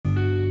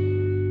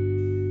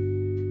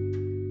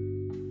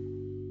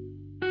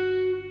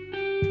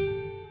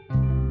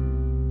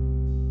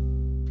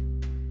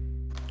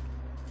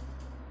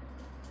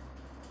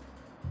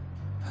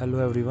Hello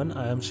everyone,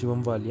 I am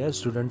Shivam Walia,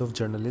 student of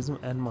journalism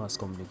and mass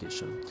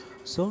communication.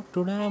 So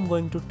today I am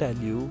going to tell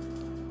you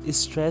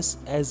stress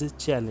as a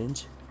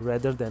challenge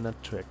rather than a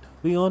threat.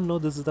 We all know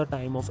this is the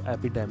time of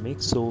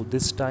epidemic, so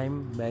this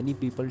time many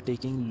people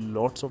taking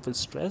lots of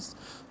stress.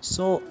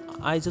 So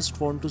I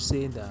just want to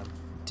say that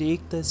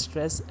take the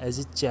stress as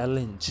a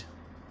challenge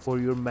for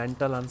your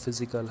mental and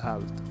physical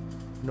health,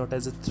 not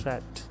as a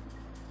threat.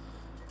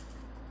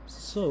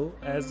 So,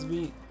 as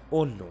we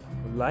all know,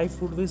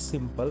 life would be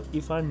simple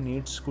if our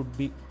needs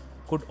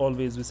could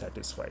always be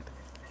satisfied.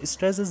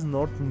 Stress is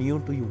not new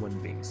to human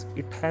beings.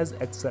 It has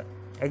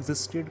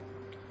existed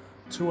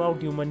throughout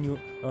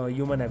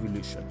human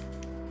evolution.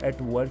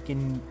 At work,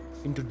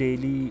 into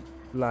daily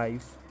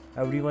life,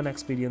 everyone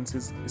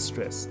experiences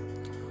stress.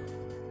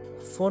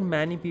 For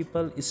many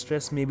people,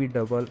 stress may be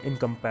double in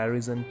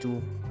comparison to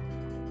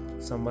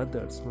some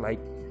others, like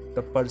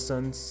the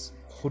persons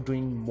who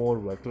doing more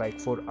work. Like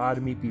for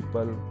army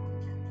people,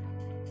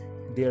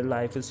 their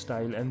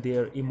lifestyle and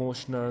their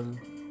emotional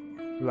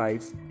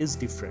life is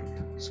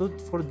different, so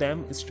for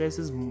them stress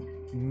is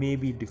may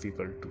be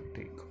difficult to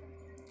take.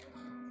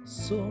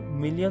 So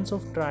millions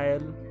of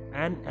trial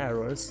and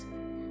errors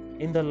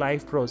in the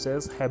life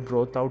process have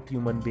brought out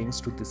human beings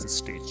to this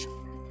stage.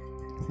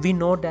 We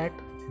know that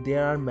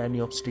there are many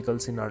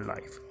obstacles in our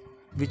life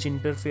which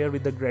interfere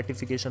with the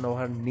gratification of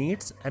our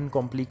needs and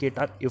complicate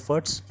our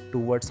efforts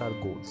towards our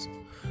goals.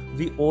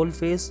 We all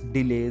face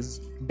delays,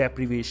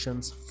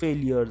 deprivations,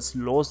 failures,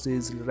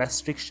 losses,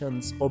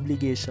 restrictions,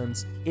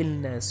 obligations,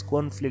 illness,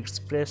 conflicts,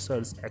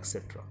 pressures,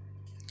 etc.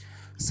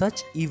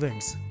 Such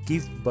events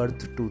give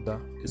birth to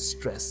the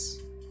stress,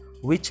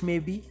 which may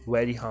be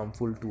very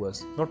harmful to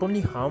us. Not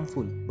only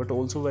harmful, but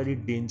also very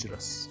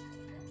dangerous.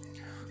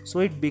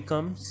 So it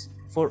becomes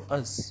for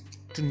us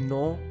to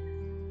know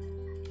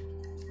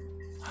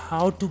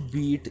how to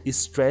beat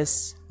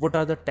stress, what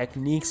are the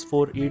techniques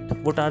for it,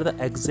 what are the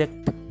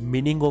exact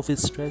meaning of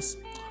stress.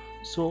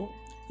 So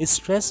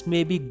stress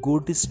may be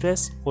good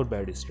stress or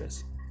bad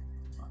stress.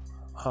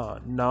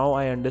 Now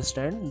I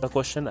understand the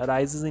question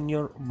arises in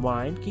your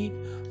mind ki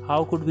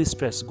how could we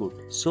stress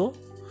good. So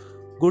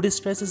good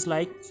stress is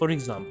like, for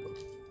example,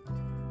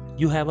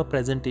 you have a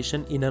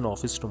presentation in an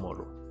office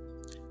tomorrow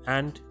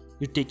and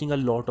you're taking a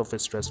lot of a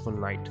stressful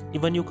night,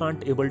 even you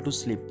can't able to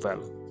sleep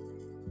well,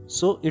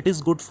 so it is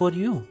good for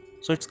you,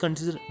 so it's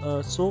considered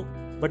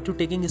but you're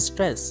taking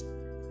stress,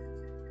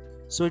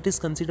 so it is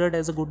considered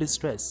as a good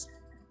stress.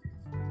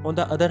 On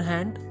the other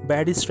hand,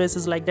 bad stress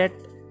is like that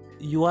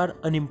you are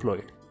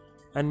unemployed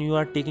and you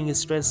are taking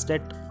stress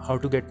that how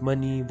to get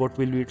money, what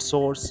will be its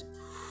source.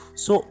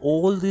 So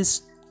all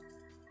these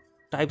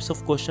types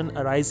of question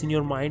arise in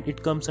your mind,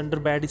 it comes under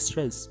bad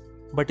stress.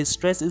 But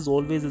stress is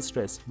always a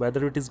stress,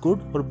 whether it is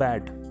good or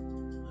bad.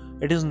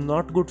 It is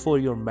not good for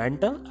your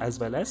mental as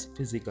well as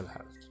physical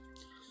health.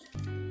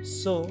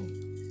 So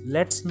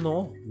let's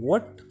know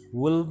what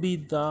will be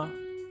the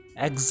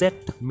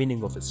exact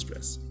meaning of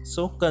stress.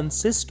 So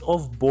consist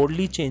of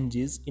bodily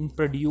changes in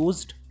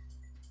produced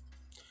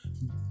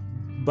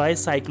by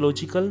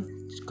psychological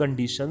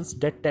conditions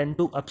that tend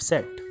to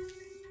upset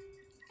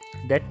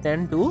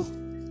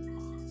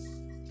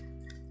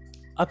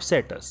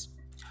us.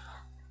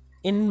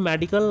 In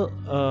medical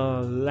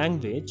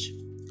language,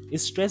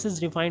 stress is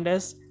defined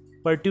as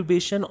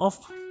perturbation of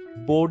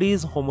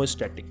body's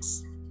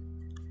homeostatics.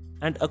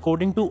 And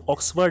according to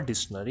Oxford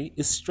Dictionary,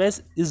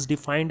 stress is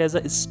defined as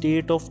a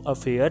state of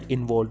affair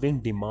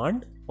involving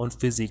demand on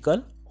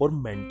physical or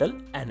mental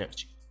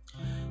energy.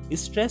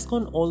 Stress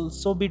can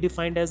also be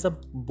defined as a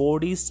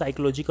body's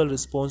psychological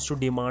response to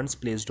demands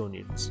placed on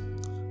it.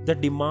 The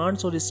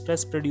demands or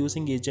stress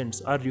producing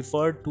agents are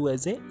referred to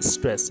as a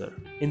stressor.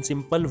 In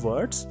simple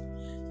words,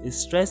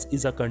 stress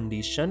is a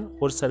condition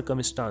or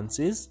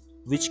circumstances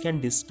which can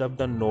disturb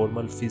the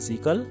normal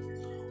physical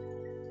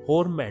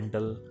or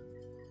mental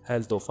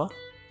health of a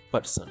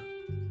person.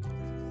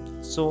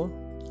 So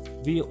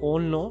we all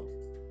know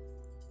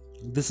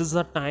this is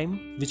a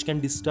time which can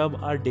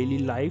disturb our daily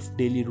life,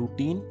 daily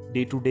routine,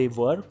 day-to-day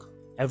work.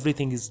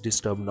 Everything is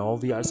disturbed now.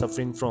 We are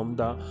suffering from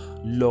the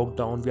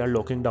lockdown, we are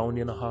locking down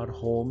in our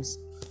homes.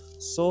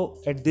 So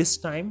at this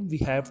time we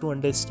have to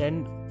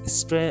understand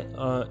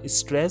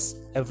stress,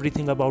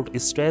 everything about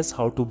stress,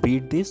 how to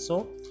beat this.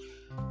 So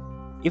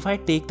if I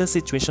take the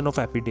situation of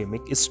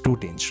epidemic, is too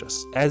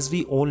dangerous. As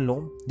we all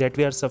know that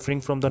we are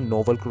suffering from the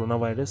novel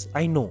coronavirus.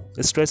 I know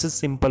stress is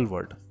simple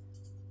word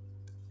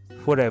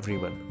for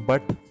everyone,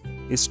 but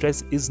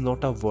stress is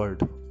not a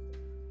word.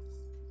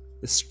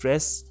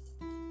 Stress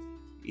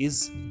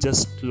is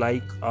just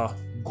like a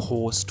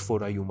ghost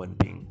for a human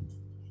being.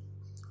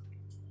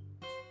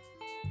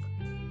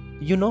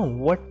 You know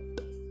what?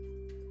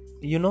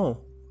 You know,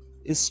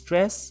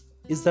 stress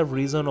is the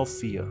reason of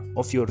fear,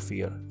 of your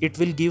fear. It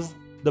will give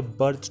the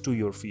birth to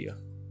your fear.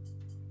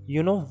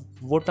 You know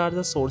what are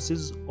the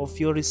sources of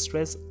your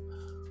stress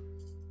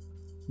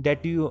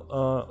that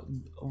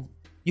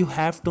you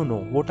have to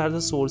know what are the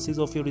sources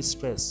of your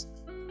stress.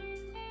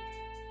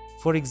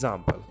 For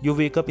example, you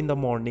wake up in the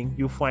morning,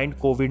 you find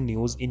COVID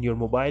news in your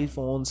mobile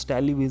phones,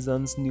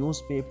 televisions,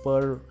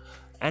 newspaper,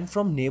 and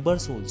from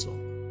neighbors also.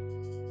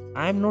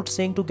 I am not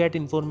saying to get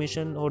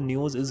information or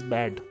news is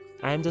bad.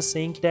 I am just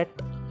saying that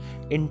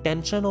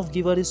intention of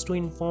giver is to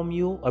inform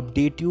you,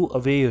 update you,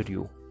 aware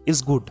you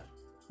is good.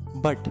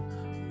 But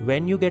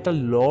when you get a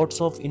lots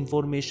of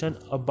information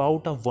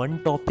about a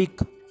one topic,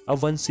 a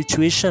one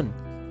situation,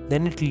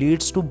 then it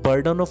leads to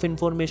burden of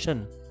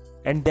information.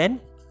 And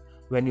then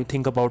when you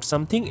think about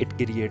something, it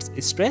creates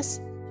stress.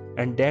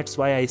 And that's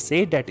why I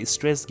say that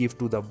stress gives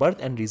to the birth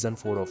and reason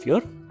for of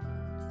your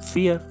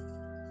fear.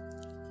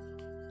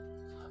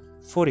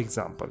 For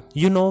example,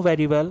 you know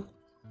very well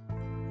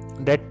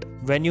that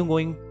when you're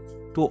going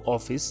to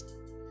office,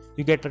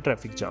 you get a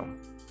traffic jam.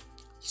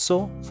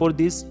 So for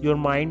this, your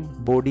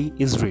mind, body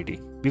is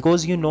ready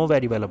because you know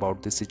very well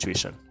about this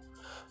situation.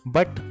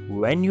 But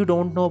when you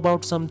don't know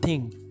about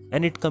something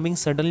and it coming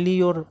suddenly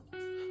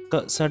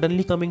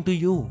coming to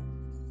you,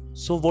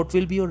 so what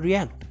will be your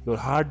react? Your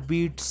heart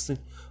beats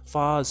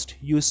fast,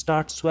 you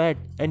start sweat,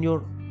 and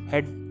your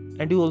head,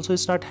 and you also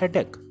start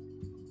headache,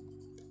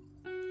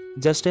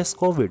 just as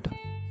COVID.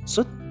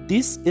 So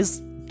this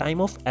is time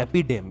of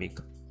epidemic,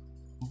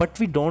 but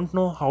we don't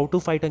know how to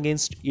fight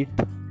against it,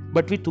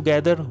 but we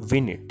together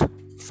win it,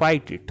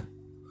 fight it.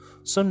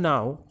 So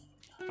now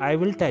I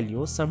will tell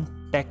you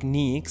some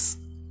techniques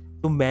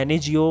to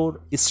manage your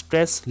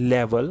stress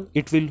level.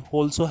 It will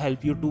also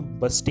help you to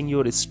busting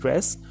your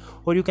stress,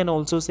 or you can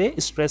also say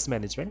stress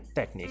management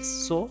techniques.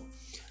 So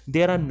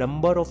there are a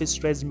number of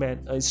stress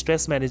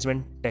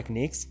management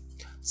techniques,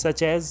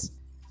 such as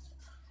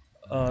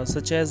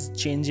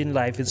change in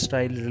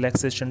lifestyle,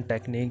 relaxation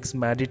techniques,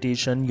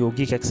 meditation,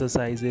 yogic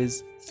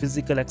exercises,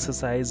 physical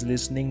exercise,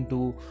 listening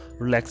to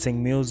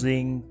relaxing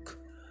music,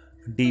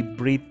 deep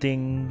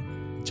breathing,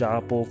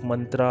 jap of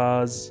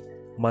mantras,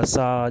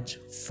 massage,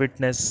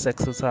 fitness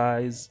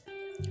exercise,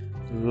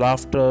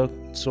 laughter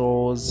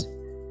shows,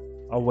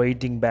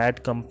 avoiding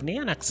bad company,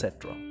 and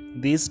etc.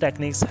 These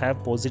techniques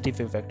have positive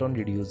effect on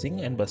reducing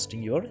and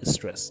busting your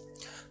stress.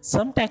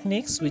 Some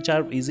techniques which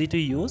are easy to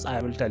use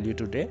I will tell you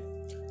today.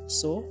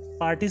 So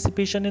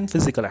participation in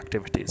physical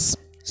activities.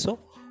 So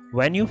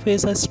when you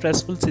face a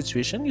stressful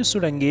situation, you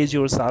should engage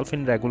yourself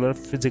in regular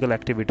physical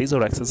activities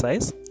or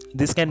exercise.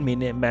 This can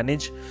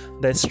manage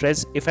the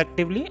stress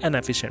effectively and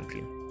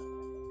efficiently.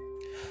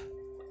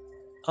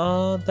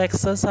 The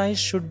exercise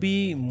should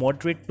be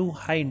moderate to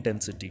high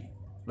intensity.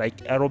 Like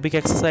aerobic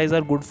exercise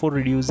are good for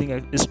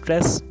reducing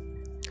stress.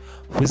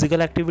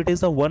 Physical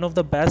activities are one of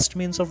the best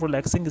means of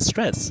relaxing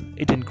stress.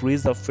 It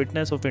increases the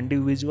fitness of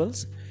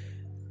individuals.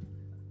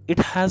 It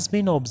has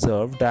been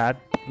observed that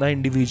the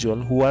individual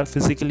who are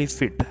physically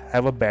fit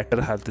have a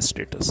better health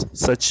status.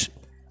 Such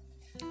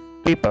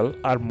people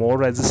are more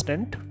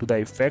resistant to the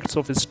effects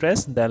of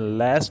stress than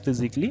less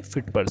physically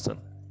fit person.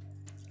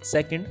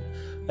 Second,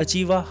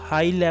 achieve a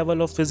high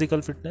level of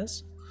physical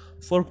fitness.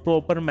 For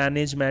proper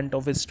management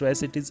of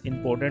stress, it is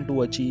important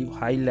to achieve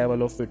high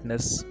level of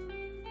fitness.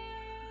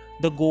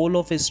 The goal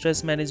of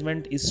stress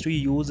management is to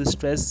use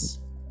stress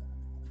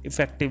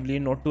effectively,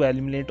 not to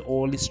eliminate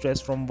all stress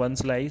from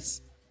one's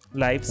lives.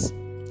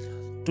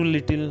 Too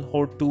little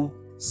or too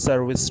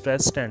service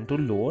stress tend to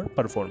lower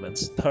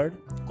performance. Third,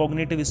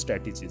 cognitive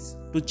strategies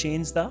to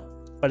change the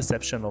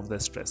perception of the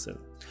stressor.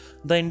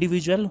 The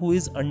individual who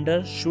is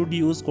under should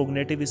use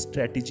cognitive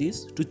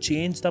strategies to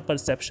change the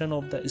perception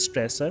of the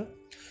stressor.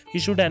 He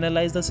should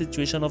analyze the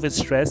situation of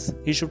stress.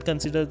 He should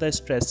consider the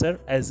stressor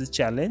as a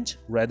challenge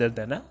rather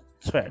than a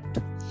threat.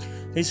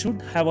 He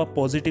should have a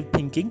positive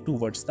thinking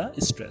towards the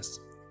stress.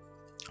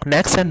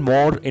 Next and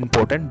more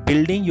important,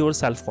 building your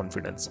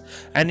self-confidence.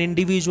 An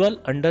individual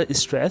under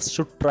stress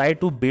should try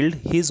to build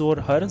his or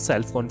her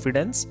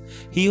self-confidence.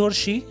 He or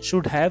she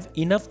should have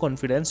enough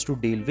confidence to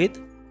deal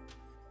with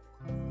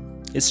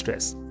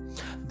stress.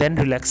 Then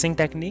relaxing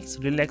techniques.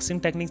 Relaxing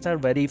techniques are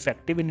very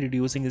effective in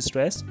reducing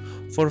stress.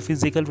 For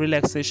physical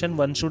relaxation,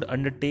 one should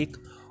undertake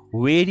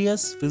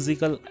various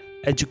physical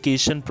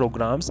education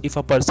programs. If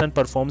a person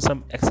performs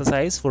some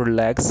exercise for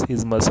legs,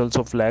 his muscles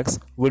of legs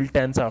will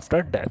tense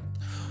after death.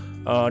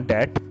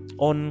 That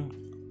on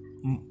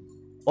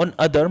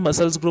other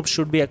muscles groups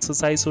should be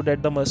exercised so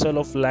that the muscle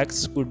of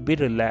legs could be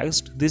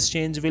relaxed. This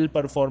change will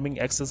performing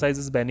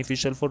exercises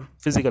beneficial for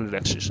physical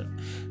relaxation.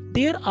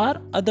 There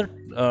are other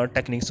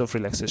techniques of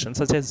relaxation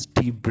such as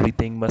deep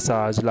breathing,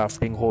 massage,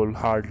 laughing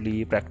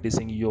wholeheartedly,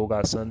 practicing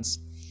yogasanas,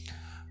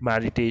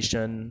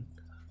 meditation,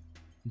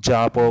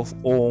 jap of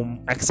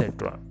om,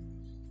 etc.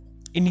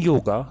 In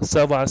yoga,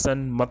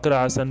 Savasana,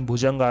 Makarasana,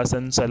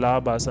 Bhujangasana,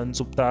 Salabhasana,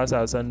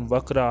 Suptasasana,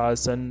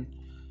 Vakrasana,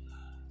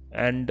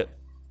 and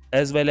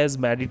as well as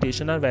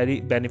meditation are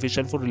very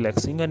beneficial for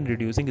relaxing and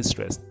reducing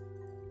stress.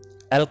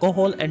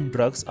 Alcohol and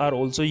drugs are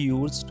also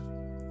used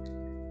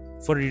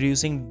for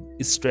reducing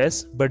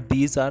stress, but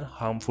these are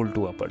harmful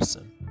to a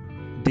person.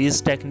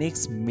 These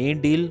techniques may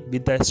deal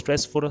with the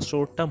stress for a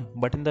short term,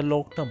 but in the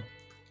long term,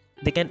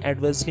 they can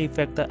adversely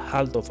affect the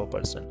health of a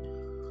person.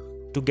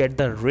 To get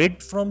the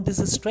rid from this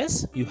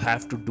stress, you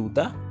have to do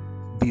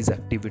these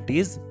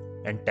activities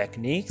and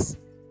techniques.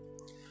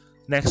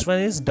 Next one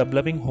is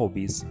developing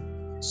hobbies.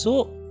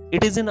 So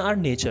it is in our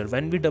nature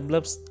when we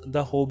develop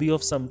the hobby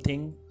of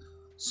something,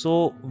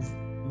 so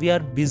we are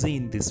busy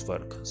in this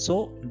work.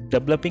 So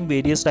developing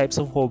various types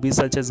of hobbies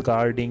such as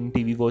gardening,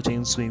 TV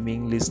watching,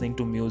 swimming, listening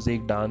to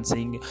music,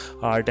 dancing,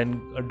 art,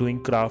 and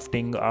doing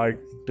crafting art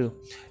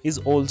is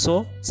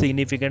also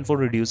significant for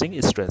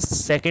reducing stress.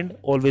 Second,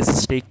 always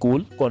stay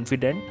cool,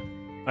 confident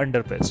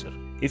under pressure.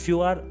 If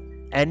you are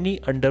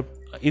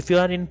if you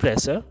are in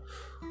pressure,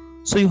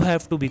 so you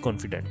have to be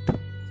confident.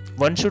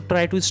 One should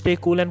try to stay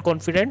cool and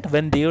confident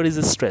when there is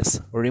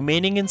stress.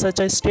 Remaining in such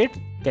a state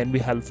can be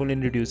helpful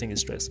in reducing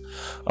stress.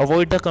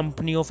 Avoid the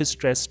company of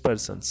stressed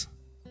persons.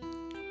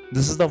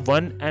 This is the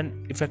one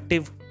and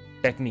effective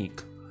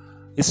technique.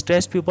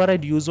 Stressed people are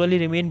usually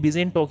remain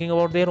busy in talking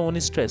about their own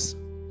stress.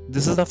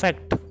 This is the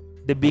fact.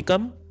 They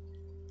become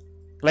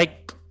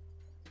like,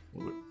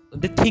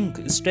 they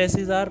think stress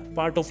is our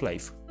part of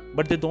life,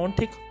 but they don't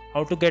think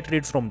how to get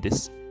rid from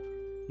this.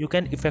 You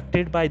can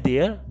affected by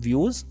their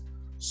views,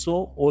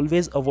 so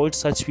always avoid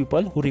such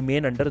people who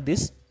remain under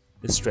this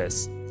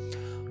stress.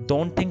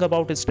 Don't think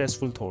about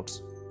stressful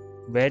thoughts.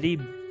 Very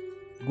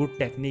good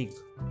technique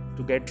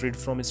to get rid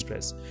from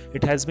stress.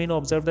 It has been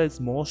observed that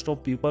most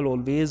of people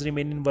always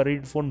remain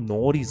worried for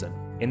no reason.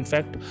 In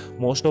fact,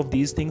 most of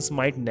these things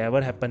might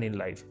never happen in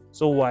life,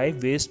 so why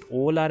waste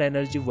all our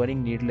energy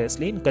worrying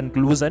needlessly? In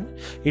conclusion,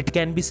 it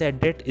can be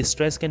said that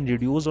stress can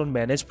reduce or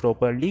manage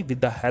properly with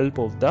the help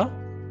of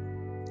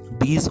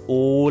these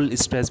all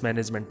stress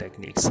management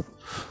techniques.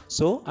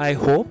 So I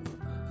hope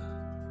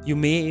you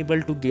may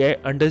able to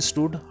get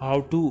understood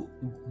how to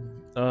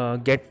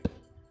get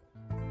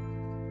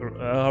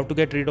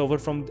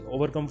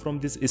overcome from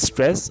this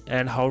stress,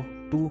 and how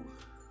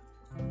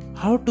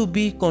to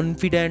be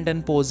confident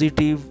and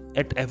positive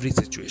at every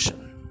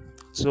situation.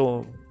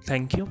 So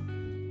thank you.